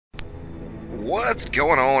What's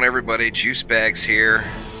going on, everybody? Juicebags here.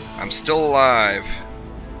 I'm still alive.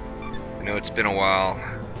 I know it's been a while.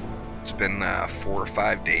 It's been 4 or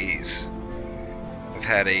 5 days. I've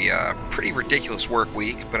had a pretty ridiculous work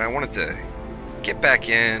week, but I wanted to get back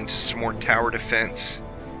into some more tower defense.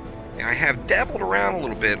 And I have dabbled around a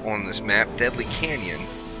little bit on this map, Deadly Canyon.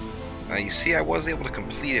 You see, I was able to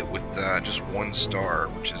complete it with just 1 star,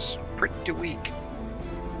 which is pretty weak.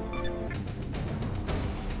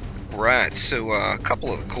 Right, so a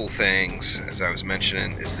couple of the cool things, as I was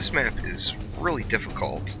mentioning, is this map is really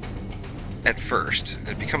difficult at first.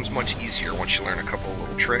 It becomes much easier once you learn a couple of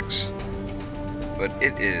little tricks, but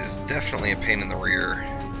it is definitely a pain in the rear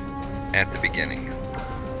at the beginning.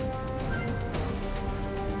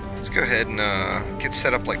 Let's go ahead and get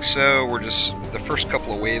set up like so. The first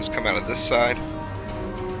couple of waves come out of this side,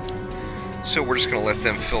 so we're just going to let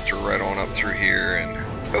them filter right on up through here and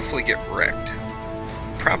hopefully get wrecked.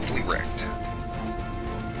 Promptly wrecked.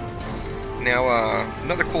 Now,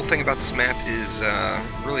 another cool thing about this map is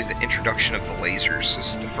really the introduction of the lasers.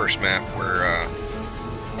 This is the first map where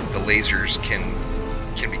the lasers can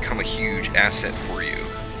become a huge asset for you,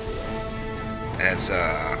 as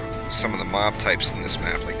some of the mob types in this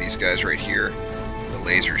map, like these guys right here, the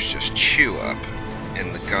lasers just chew up,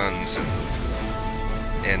 and the guns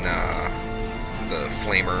and the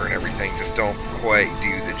flamer and everything just don't quite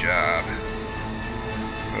do the job.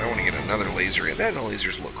 But I want to get another laser in. That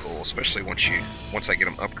lasers look cool, especially once I get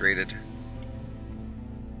them upgraded.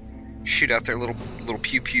 Shoot out their little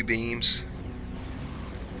pew pew beams.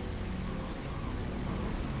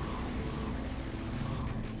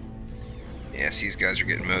 Yes, these guys are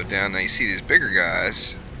getting mowed down. Now you see these bigger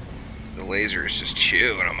guys. The laser is just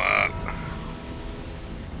chewing them up.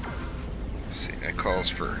 Let's see, that calls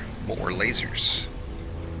for more lasers.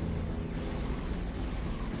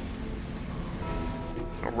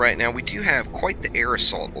 Right, now we do have quite the air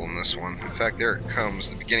assault on this one. In fact, there it comes,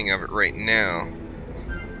 the beginning of it right now.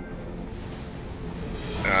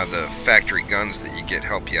 The factory guns that you get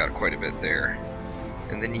help you out quite a bit there.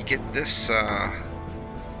 And then you get this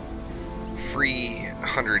free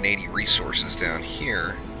 180 resources down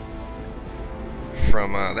here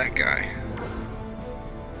from that guy.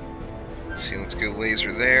 Let's see, let's go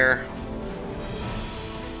laser there.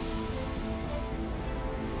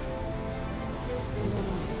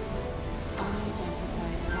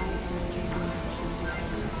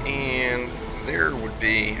 And there would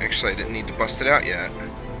be, actually I didn't need to bust it out yet,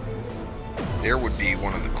 there would be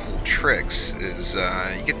one of the cool tricks, is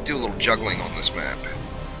you get to do a little juggling on this map.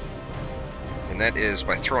 And that is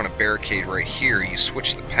by throwing a barricade right here, you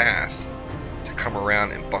switch the path to come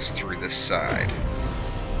around and bust through this side.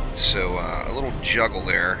 So a little juggle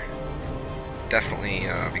there definitely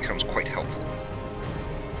becomes quite helpful.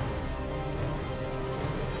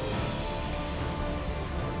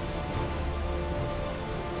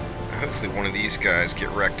 Hopefully one of these guys get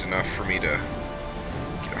wrecked enough for me to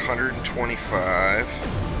get 125.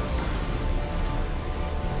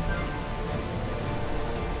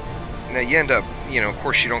 Now you end up, of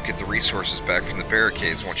course you don't get the resources back from the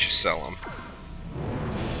barricades once you sell them,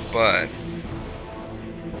 but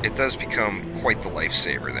it does become quite the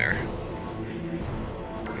lifesaver there.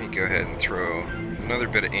 Let me go ahead and throw another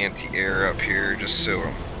bit of anti-air up here just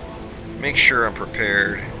so make sure I'm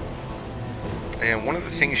prepared. And one of the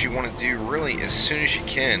things you want to do really as soon as you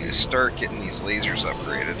can is start getting these lasers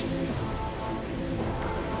upgraded.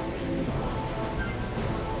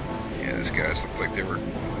 Yeah, those guys looked like they were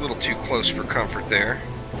a little too close for comfort there.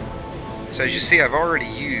 So as you see, I've already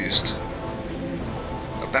used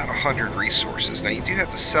about 100 resources. Now you do have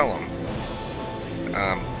to sell them.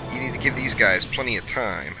 You need to give these guys plenty of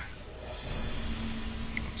time.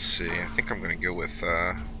 Let's see, I think I'm going to go with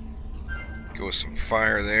some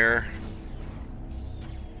fire there.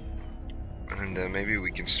 And maybe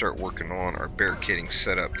we can start working on our barricading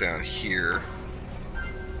setup down here,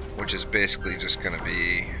 which is basically just going to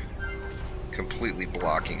be completely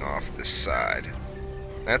blocking off this side.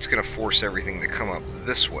 That's going to force everything to come up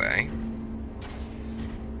this way.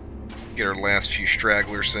 Get our last few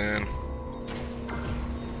stragglers in.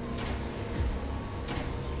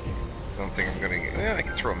 Don't think I'm going to get... Yeah, I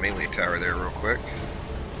can throw a melee tower there real quick.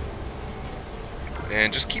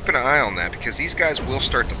 And just keep an eye on that, because these guys will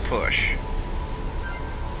start to push.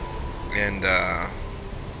 And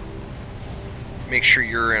make sure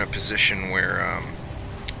you're in a position where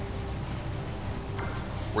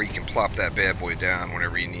you can plop that bad boy down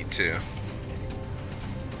whenever you need to.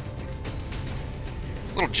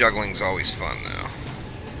 A little juggling's always fun, though.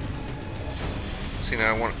 See,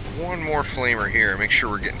 now I want one more flamer here. Make sure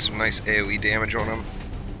we're getting some nice AoE damage on him.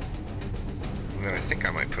 And then I think I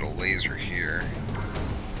might put a laser here.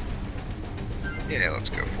 Yeah, let's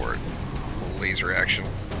go for it. A little laser action.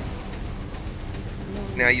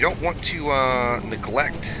 Now, you don't want to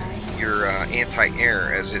neglect your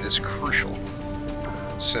anti-air, as it is crucial.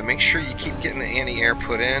 So make sure you keep getting the anti-air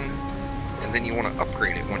put in, and then you want to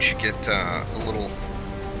upgrade it once you get a little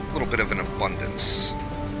bit of an abundance.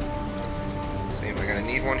 So am I going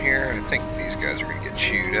to need one here? I think these guys are going to get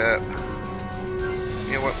chewed up.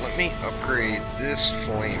 You know what? Let me upgrade this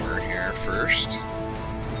flamer here first.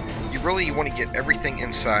 You really want to get everything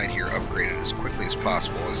inside here upgraded as quickly as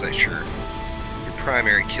possible, as that's your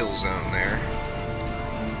primary kill zone there.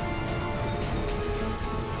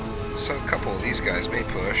 So a couple of these guys may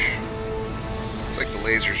push. Looks like the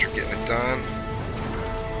lasers are getting it done.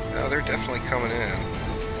 Oh, they're definitely coming in.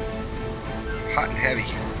 Hot and heavy.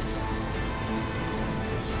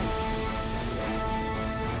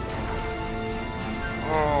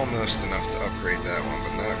 Almost enough to upgrade that one,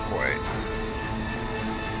 but not quite.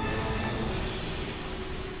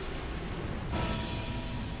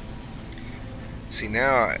 See,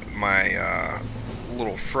 now my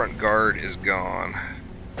little front guard is gone.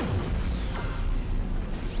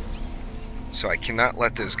 So I cannot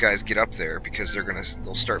let those guys get up there because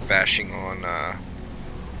they'll start bashing on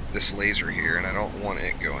this laser here, and I don't want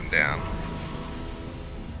it going down.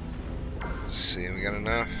 Let's see, we got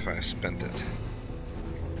enough? I spent it.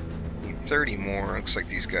 Need 30 more. Looks like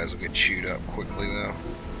these guys will get chewed up quickly though.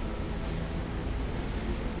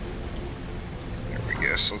 There we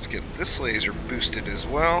go. So let's get this laser boosted as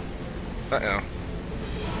well. Uh-oh.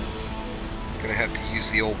 Gonna have to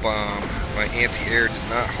use the old bomb. My anti-air did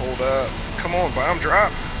not hold up. Come on, bomb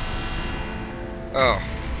drop! Oh,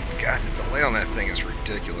 God, the delay on that thing is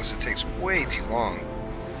ridiculous. It takes way too long.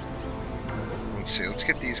 Let's see, let's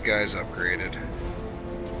get these guys upgraded.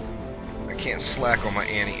 I can't slack on my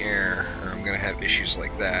anti-air, or I'm gonna have issues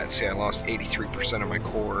like that. See, I lost 83% of my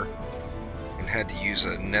core and had to use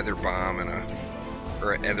a nether bomb and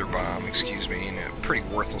an ether bomb, excuse me, in a pretty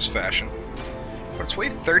worthless fashion. But it's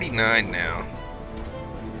wave 39 now.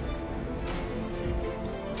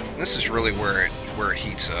 This is really where it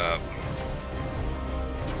heats up.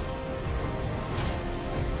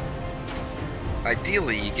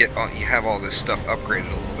 Ideally, you have all this stuff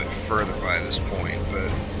upgraded a little bit further by this point,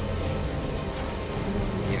 but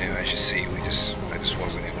you know, as you see, I just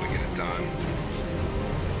wasn't able to get it done.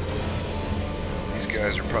 These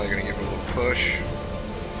guys are probably going to give it a little push.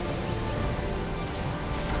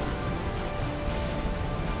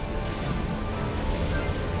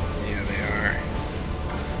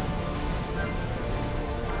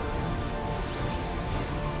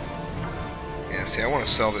 See, I want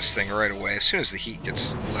to sell this thing right away as soon as the heat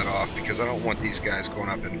gets let off, because I don't want these guys going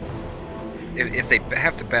up and if they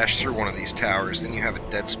have to bash through one of these towers, then you have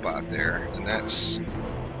a dead spot there, and that's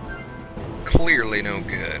clearly no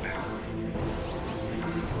good.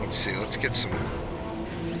 Let's see, let's get some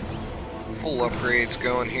full upgrades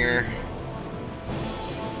going here.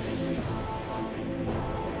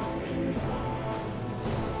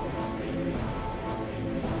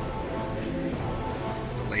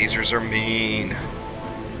 Lasers are mean.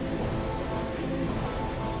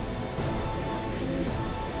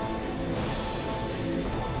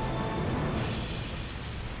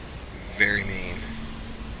 Very mean.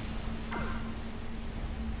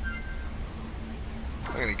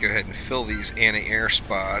 I'm going to go ahead and fill these anti-air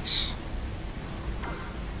spots.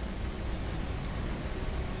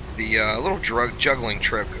 The little juggling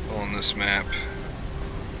trick on this map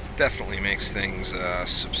definitely makes things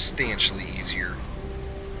substantially easier.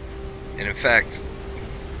 And in fact,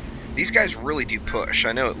 these guys really do push.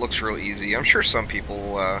 I know it looks real easy. I'm sure some people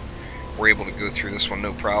were able to go through this one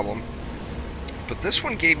no problem. But this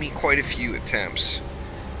one gave me quite a few attempts.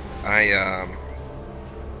 I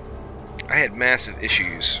had massive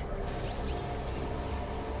issues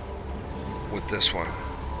with this one.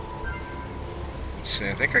 Let's see,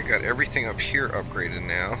 I think I got everything up here upgraded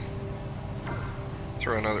now.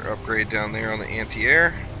 Throw another upgrade down there on the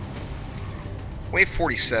anti-air. Wave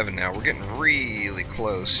 47 now, we're getting really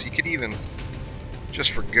close. You could even,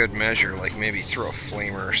 just for good measure, like maybe throw a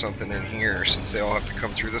flamer or something in here, since they all have to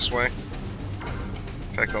come through this way.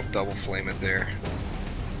 In fact, I'll double flame it there.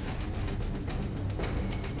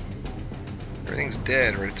 Everything's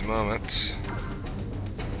dead right at the moment.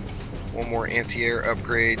 One more anti-air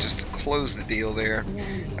upgrade just to close the deal there.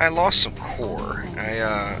 I lost some core.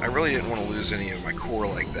 I really didn't want to lose any of my core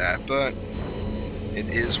like that, but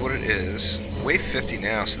it is what it is. Wave 50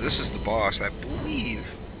 now, so this is the boss. I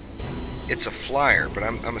believe it's a flyer, but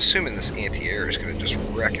I'm assuming this anti-air is going to just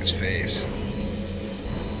wreck his face.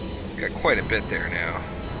 Got quite a bit there now.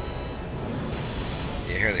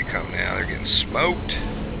 Yeah, here they come now. They're getting smoked.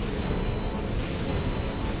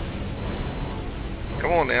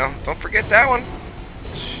 Come on now. Don't forget that one.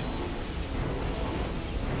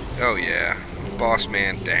 Oh yeah. Boss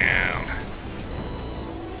man down.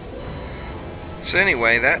 So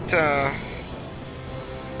anyway, that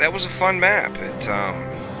was a fun map.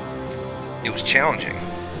 It was challenging,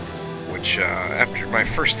 which after my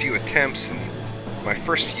first few attempts and my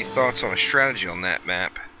first few thoughts on a strategy on that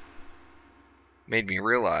map made me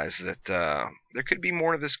realize that there could be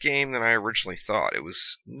more to this game than I originally thought. It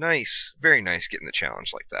was nice, very nice getting the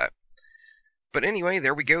challenge like that. But anyway,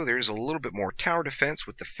 there we go. There's a little bit more tower defense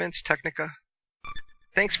with Defense Technica.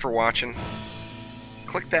 Thanks for watching.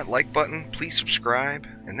 Click that like button, please subscribe,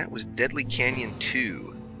 and that was Deadly Canyon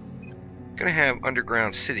 2. Gonna have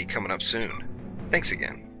Underground City coming up soon. Thanks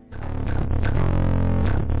again.